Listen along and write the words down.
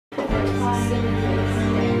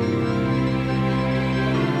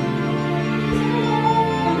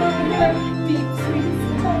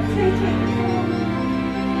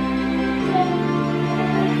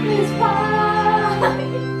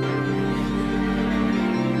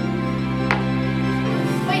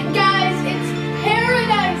Wait, guys, it's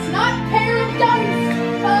paradise, not paradise.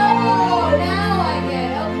 Oh, now I get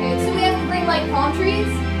it. Okay, so we have to bring like palm trees?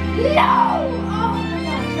 No! Oh my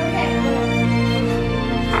gosh, okay.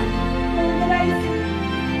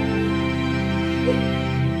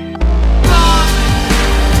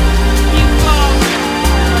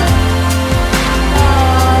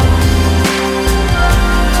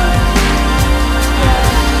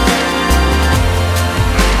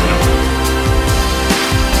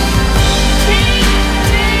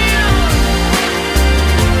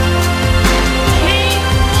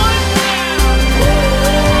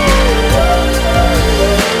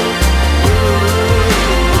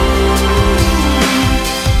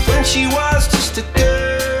 She was just a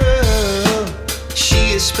girl,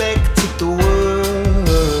 she expected the world,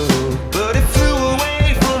 but it flew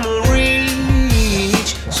away from her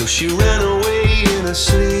reach, so she ran away in her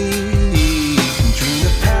sleep and dreamed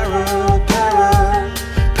of paradise,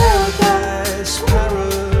 paradise.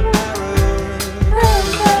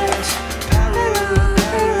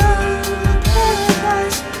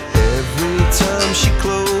 Every time she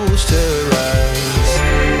closed her eyes.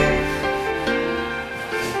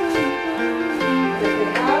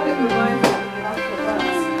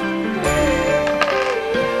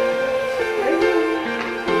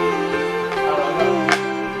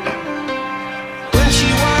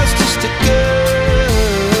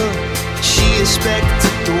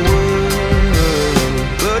 Expected the world,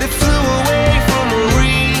 but it flew away from her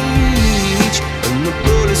reach, and the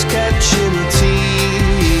bullets catching her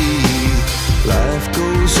teeth. Life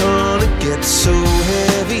goes on, it gets so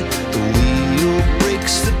heavy, the wheel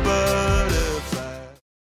breaks the butterfly.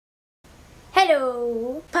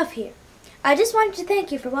 Hello, Puff here. I just wanted to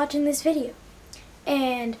thank you for watching this video,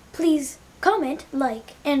 and please comment,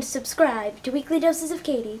 like, and subscribe to Weekly Doses of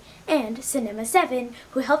Katie and Cinema7,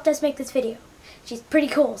 who helped us make this video. She's pretty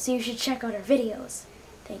cool, so you should check out her videos.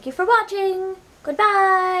 Thank you for watching.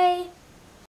 Goodbye.